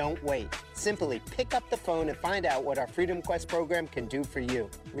 don't wait. Simply pick up the phone and find out what our Freedom Quest program can do for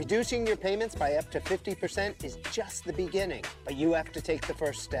you. Reducing your payments by up to 50% is just the beginning, but you have to take the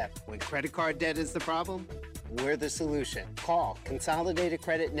first step. When credit card debt is the problem, we're the solution. Call Consolidated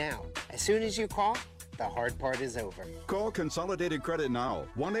Credit now. As soon as you call, the hard part is over. Call Consolidated Credit now.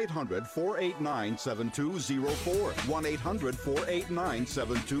 1-800-489-7204.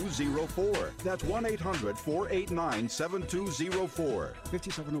 1-800-489-7204. That's 1-800-489-7204.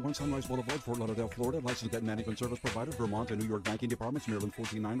 5701 Sunrise Boulevard, Fort Lauderdale, Florida. Licensed debt management service provider, Vermont and New York banking departments, Maryland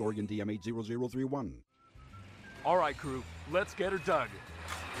 149, Oregon DM 80031. All right, crew, let's get her dug.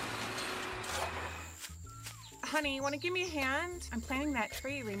 Honey, you want to give me a hand? I'm planting that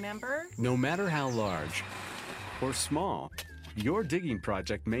tree, remember? No matter how large or small your digging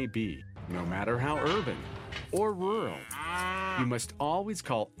project may be, no matter how urban or rural, you must always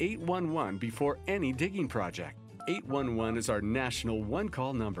call 811 before any digging project. 811 is our national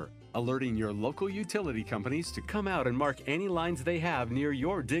one-call number, alerting your local utility companies to come out and mark any lines they have near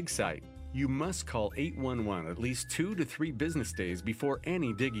your dig site. You must call 811 at least 2 to 3 business days before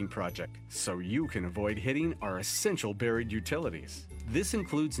any digging project, so you can avoid hitting our essential buried utilities. This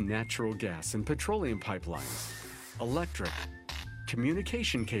includes natural gas and petroleum pipelines, electric,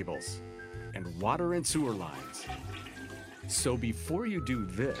 communication cables, and water and sewer lines. So before you do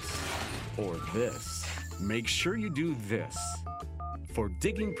this or this, make sure you do this. For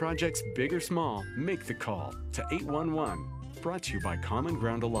digging projects big or small, make the call to 811. Brought to you by Common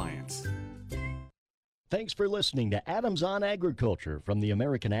Ground Alliance. Thanks for listening to Adams on Agriculture from the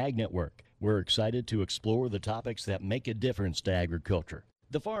American Ag Network. We're excited to explore the topics that make a difference to agriculture.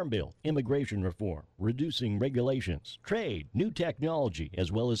 The Farm Bill, immigration reform, reducing regulations, trade, new technology,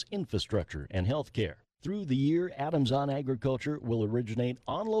 as well as infrastructure and health care. Through the year, Adams on Agriculture will originate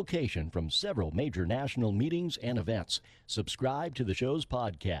on location from several major national meetings and events. Subscribe to the show's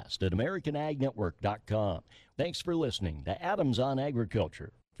podcast at AmericanAgNetwork.com. Thanks for listening to Adams on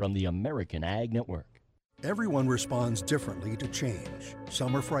Agriculture from the American Ag Network. Everyone responds differently to change.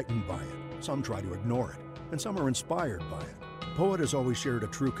 Some are frightened by it, some try to ignore it, and some are inspired by it. Poet has always shared a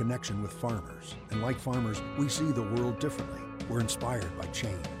true connection with farmers, and like farmers, we see the world differently. We're inspired by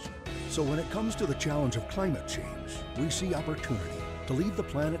change. So when it comes to the challenge of climate change, we see opportunity to leave the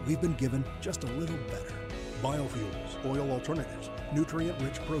planet we've been given just a little better. Biofuels, oil alternatives,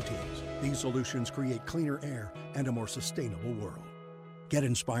 nutrient-rich proteins. These solutions create cleaner air and a more sustainable world. Get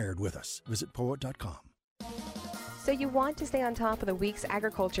inspired with us. Visit poet.com. So you want to stay on top of the week's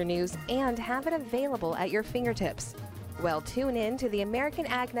agriculture news and have it available at your fingertips. Well, tune in to the American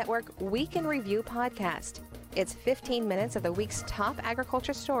Ag Network Week in Review podcast. It's 15 minutes of the week's top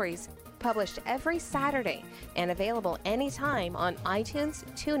agriculture stories, published every Saturday and available anytime on iTunes,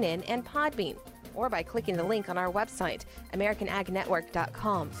 TuneIn, and Podbean, or by clicking the link on our website,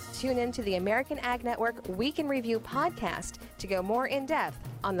 AmericanAgNetwork.com. Tune in to the American Ag Network Week in Review podcast to go more in-depth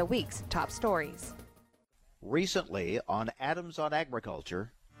on the week's top stories. Recently on Adams on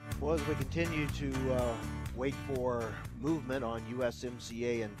Agriculture, well, as we continue to wait for movement on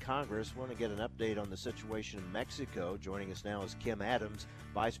USMCA and Congress, want to get an update on the situation in Mexico. Joining us now is Kim Adams,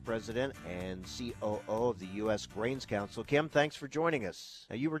 Vice President and COO of the U.S. Grains Council. Kim, thanks for joining us.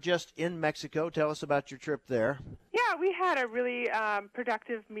 Now, you were just in Mexico. Tell us about your trip there. Yeah, we had a really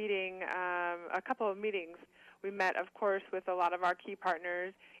productive meeting, a couple of meetings. We met, of course, with a lot of our key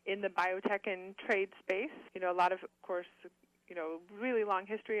partners in the biotech and trade space. You know, a lot of course, really long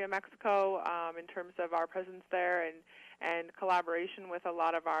history in Mexico in terms of our presence there and collaboration with a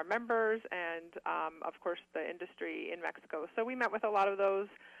lot of our members and, of course, the industry in Mexico. So we met with a lot of those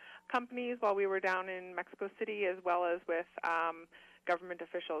companies while we were down in Mexico City, as well as with government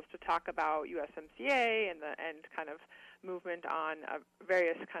officials to talk about USMCA and kind of movement on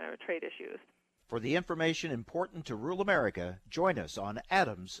various kind of trade issues. For the information important to rural America, join us on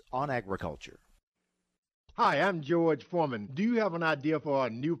Adams on Agriculture. Hi, I'm George Foreman. Do you have an idea for a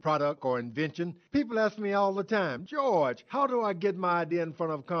new product or invention? People ask me all the time, George, how do I get my idea in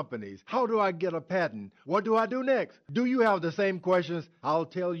front of companies? How do I get a patent? What do I do next? Do you have the same questions? I'll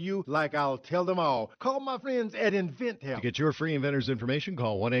tell you like I'll tell them all. Call my friends at InventHelp. To get your free inventor's information,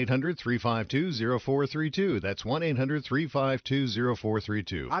 call 1-800-352-0432. That's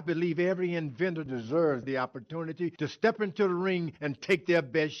 1-800-352-0432. I believe every inventor deserves the opportunity to step into the ring and take their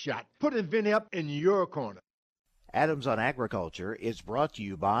best shot. Put InventHelp in your corner. Adams on Agriculture is brought to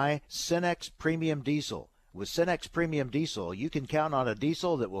you by Cenex Premium Diesel. With Cenex Premium Diesel, you can count on a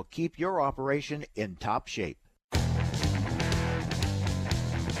diesel that will keep your operation in top shape.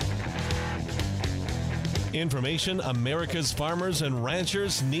 Information America's farmers and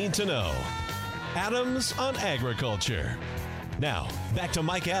ranchers need to know. Adams on Agriculture. Now, back to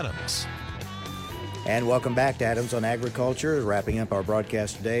Mike Adams. And welcome back to Adams on Agriculture, wrapping up our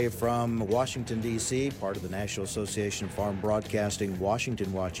broadcast today from Washington, D.C., part of the National Association of Farm Broadcasting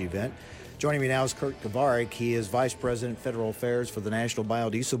Washington Watch event. Joining me now is Kurt Kovarik. He is Vice President, Federal Affairs for the National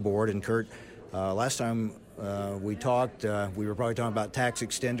Biodiesel Board. And Kurt, last time we talked, we were probably talking about tax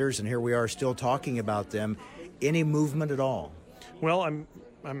extenders, and here we are still talking about them. Any movement at all? Well, I'm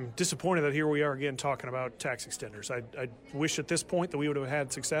disappointed that here we are again talking about tax extenders. I wish at this point that we would have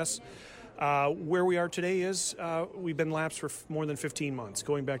had success. Where we are today is we've been lapsed for more than 15 months,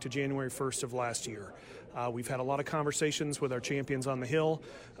 going back to January 1st of last year. We've had a lot of conversations with our champions on the Hill.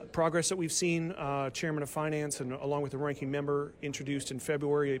 Progress that we've seen, Chairman of Finance and along with the ranking member introduced in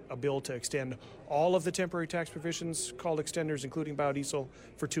February a bill to extend all of the temporary tax provisions called extenders, including biodiesel,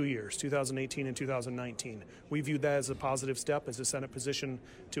 for 2 years, 2018 and 2019. We viewed that as a positive step as a Senate position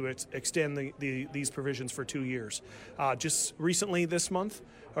to extend these provisions for 2 years. Just recently this month,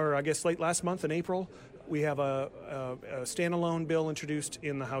 or I guess late last month in April, we have a standalone bill introduced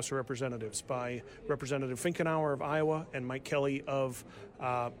in the House of Representatives by Representative Finkenauer of Iowa and Mike Kelly of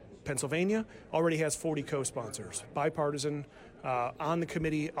Pennsylvania. Already has 40 co-sponsors, bipartisan, on the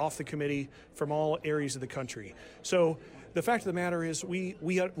committee, off the committee, from all areas of the country. So the fact of the matter is we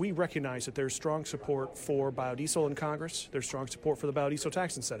recognize that there's strong support for biodiesel in Congress. There's strong support for the biodiesel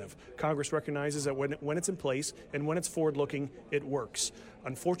tax incentive. Congress recognizes that when it's in place and when it's forward-looking, it works.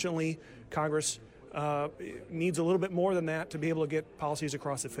 Unfortunately, Congress needs a little bit more than that to be able to get policies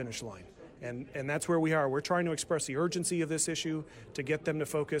across the finish line. And that's where we are. We're trying to express the urgency of this issue to get them to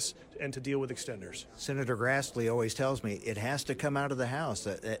focus and to deal with extenders. Senator Grassley always tells me it has to come out of the House.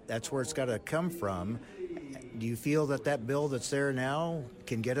 That's where it's got to come from. Do you feel that bill that's there now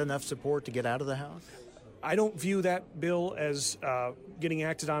can get enough support to get out of the House? I don't view that bill as getting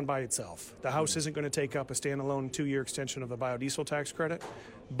acted on by itself. The House isn't going to take up a standalone 2-year extension of the biodiesel tax credit,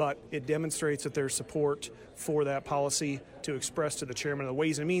 but it demonstrates that there's support for that policy to express to the chairman of the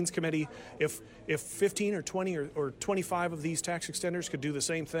Ways and Means Committee. If 15 or 20 or 25 of these tax extenders could do the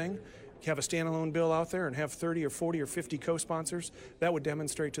same thing, have a standalone bill out there and have 30 or 40 or 50 co-sponsors, that would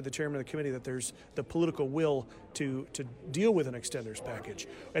demonstrate to the chairman of the committee that there's the political will to deal with an extenders package.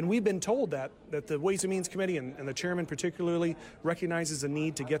 And we've been told that the Ways and Means Committee and the chairman particularly recognizes the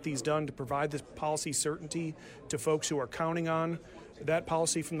need to get these done to provide this policy certainty to folks who are counting on that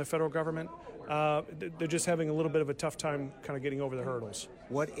policy from the federal government. They're just having a little bit of a tough time kind of getting over the hurdles.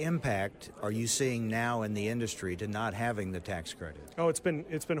 What impact are you seeing now in the industry to not having the tax credit? Oh, it's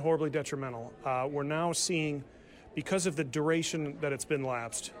been horribly detrimental. We're now seeing because of the duration that it's been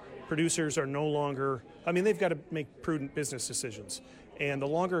lapsed, producers are no longer, they've got to make prudent business decisions. And the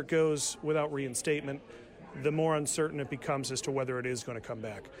longer it goes without reinstatement, the more uncertain it becomes as to whether it is going to come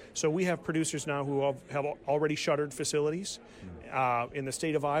back. So we have producers now who have already shuttered facilities. In the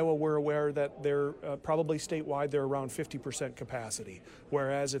state of Iowa, we're aware that they're probably statewide, they're around 50% capacity.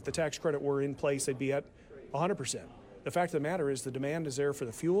 Whereas if the tax credit were in place, they'd be at 100%. The fact of the matter is the demand is there for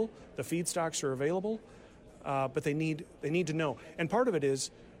the fuel, the feedstocks are available, but they need to know. And part of it is,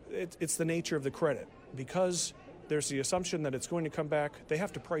 it's the nature of the credit. Because there's the assumption that it's going to come back, they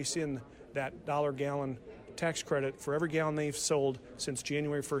have to price in that $1 tax credit for every gallon they've sold since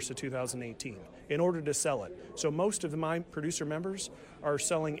January 1st of 2018 in order to sell it. So most of my producer members are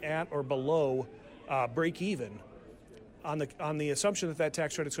selling at or below break even on the assumption that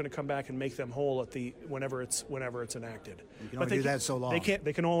tax credit's going to come back and make them whole at whenever it's enacted. You can only do that so long.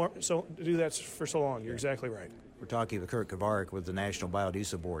 They can only do that for so long. You're exactly right. We're talking with Kurt Kovarik with the National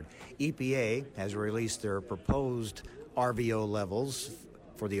Biodiesel Board. EPA has released their proposed RVO levels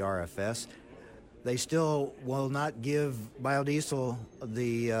for the RFS. They still will not give biodiesel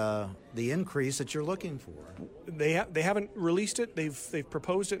the increase that you're looking for. They haven't released it. They've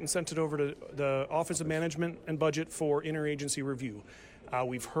proposed it and sent it over to the Office of Management and Budget for interagency review.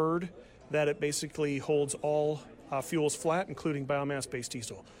 We've heard that it basically holds all fuels flat, including biomass-based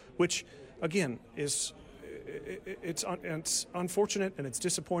diesel, which again is it's unfortunate and it's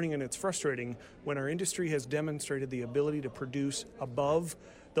disappointing and it's frustrating when our industry has demonstrated the ability to produce above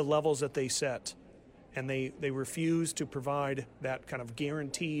the levels that they set. And they refuse to provide that kind of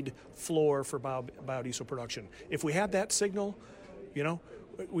guaranteed floor for biodiesel production. If we had that signal,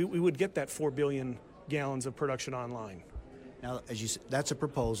 we would get that 4 billion gallons of production online. Now, as you said, that's a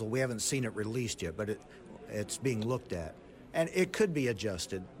proposal. We haven't seen it released yet, but it's being looked at. And it could be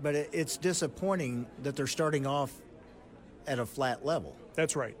adjusted, but it's disappointing that they're starting off at a flat level.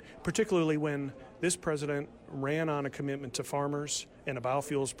 That's right, particularly when this president ran on a commitment to farmers and to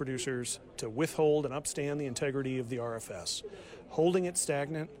biofuels producers to withhold and upstand the integrity of the RFS, holding it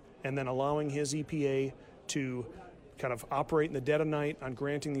stagnant and then allowing his EPA to kind of operate in the dead of night on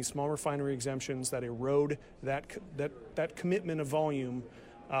granting these small refinery exemptions that erode that commitment of volume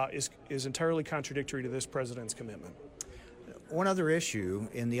is entirely contradictory to this president's commitment. One other issue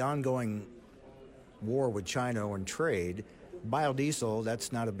in the ongoing war with China on trade, biodiesel,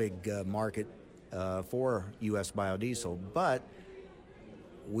 that's not a big market for U.S. biodiesel, but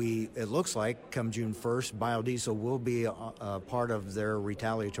it looks like come June 1st, biodiesel will be a part of their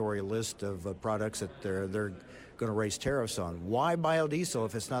retaliatory list of products that they're going to raise tariffs on. Why biodiesel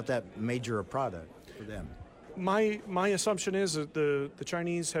if it's not that major a product for them? My assumption is that the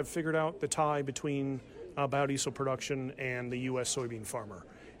Chinese have figured out the tie between biodiesel production and the U.S. soybean farmer.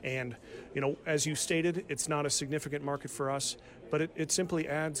 And, as you stated, it's not a significant market for us, but it simply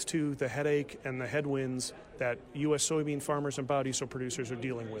adds to the headache and the headwinds that U.S. soybean farmers and biodiesel producers are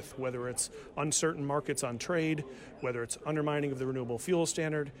dealing with, whether it's uncertain markets on trade, whether it's undermining of the renewable fuel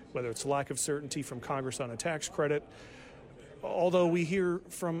standard, whether it's lack of certainty from Congress on a tax credit. Although we hear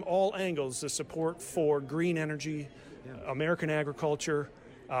from all angles the support for green energy, American agriculture,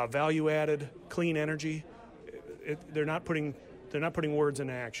 value-added, clean energy, they're not putting words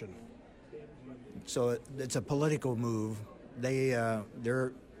into action. So it's a political move. They're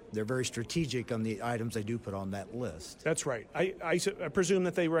very strategic on the items they do put on that list. That's right. I presume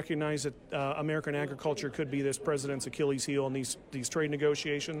that they recognize that American agriculture could be this president's Achilles heel in these trade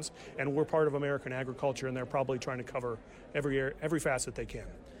negotiations, and we're part of American agriculture, and they're probably trying to cover every facet they can.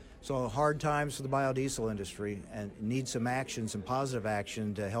 So hard times for the biodiesel industry, and need some action, some positive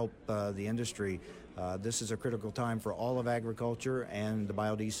action to help the industry. This is a critical time for all of agriculture and the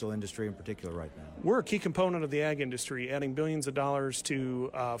biodiesel industry in particular right now. We're a key component of the ag industry, adding billions of dollars to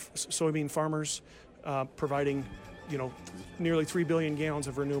soybean farmers, providing nearly 3 billion gallons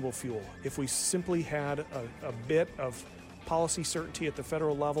of renewable fuel. If we simply had a bit of policy certainty at the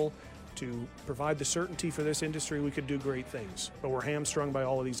federal level to provide the certainty for this industry, we could do great things. But we're hamstrung by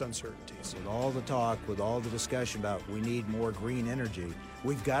all of these uncertainties. With all the talk, with all the discussion about we need more green energy,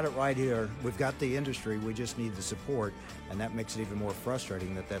 we've got it right here. We've got the industry. We just need the support, and that makes it even more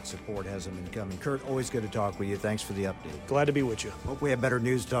frustrating that support hasn't been coming. Kurt, always good to talk with you. Thanks for the update. Glad to be with you. Hope we have better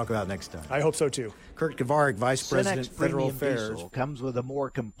news to talk about next time. I hope so, too. Kurt Kovarik, Vice President, Federal Affairs. Diesel comes with a more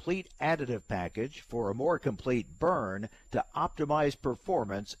complete additive package for a more complete burn to optimize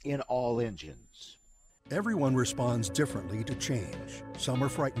performance in all engines. Everyone responds differently to change. Some are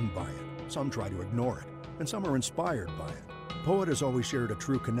frightened by it, some try to ignore it, and some are inspired by it. Poet has always shared a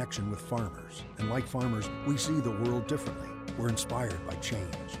true connection with farmers, and like farmers, we see the world differently. We're inspired by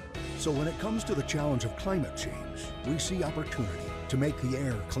change. So when it comes to the challenge of climate change, we see opportunity to make the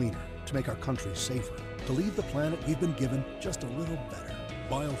air cleaner, to make our country safer, to leave the planet we've been given just a little better.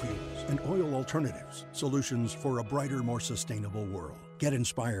 Biofuels and oil alternatives, solutions for a brighter, more sustainable world. Get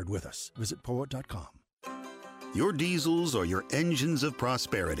inspired with us. Visit poet.com. Your diesels are your engines of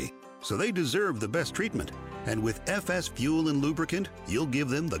prosperity, so they deserve the best treatment. And with FS Fuel and Lubricant, you'll give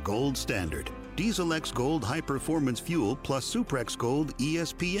them the gold standard. Diesel X Gold High Performance Fuel plus Suprex Gold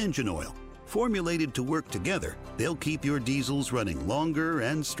ESP engine oil. Formulated to work together, they'll keep your diesels running longer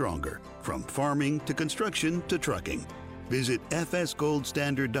and stronger, from farming to construction to trucking. Visit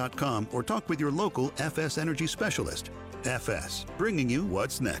fsgoldstandard.com or talk with your local FS Energy specialist. FS, bringing you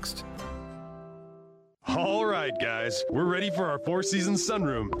what's next. All right, guys, we're ready for our Four Seasons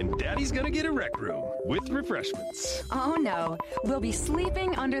sunroom, and Daddy's gonna get a rec room with refreshments. Oh no, we'll be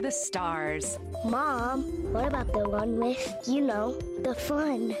sleeping under the stars. Mom, what about the one with, the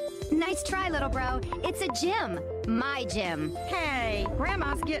fun? Nice try, little bro. It's a gym. My gym. Hey,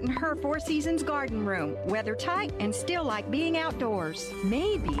 Grandma's getting her Four Seasons garden room. Weather tight and still like being outdoors.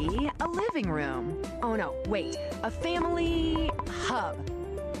 Maybe a living room. Oh no, wait, a family hub.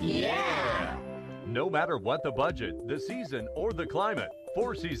 Yeah! No matter what the budget, the season, or the climate,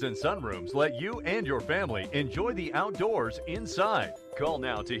 Four Seasons sunrooms let you and your family enjoy the outdoors inside. Call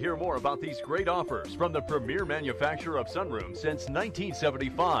now to hear more about these great offers from the premier manufacturer of sunrooms since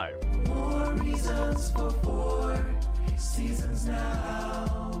 1975. More reasons for Four Seasons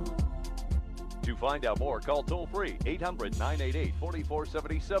now. To find out more, call toll-free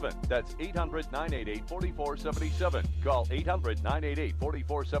 800-988-4477. That's 800-988-4477. Call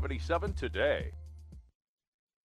 800-988-4477 today.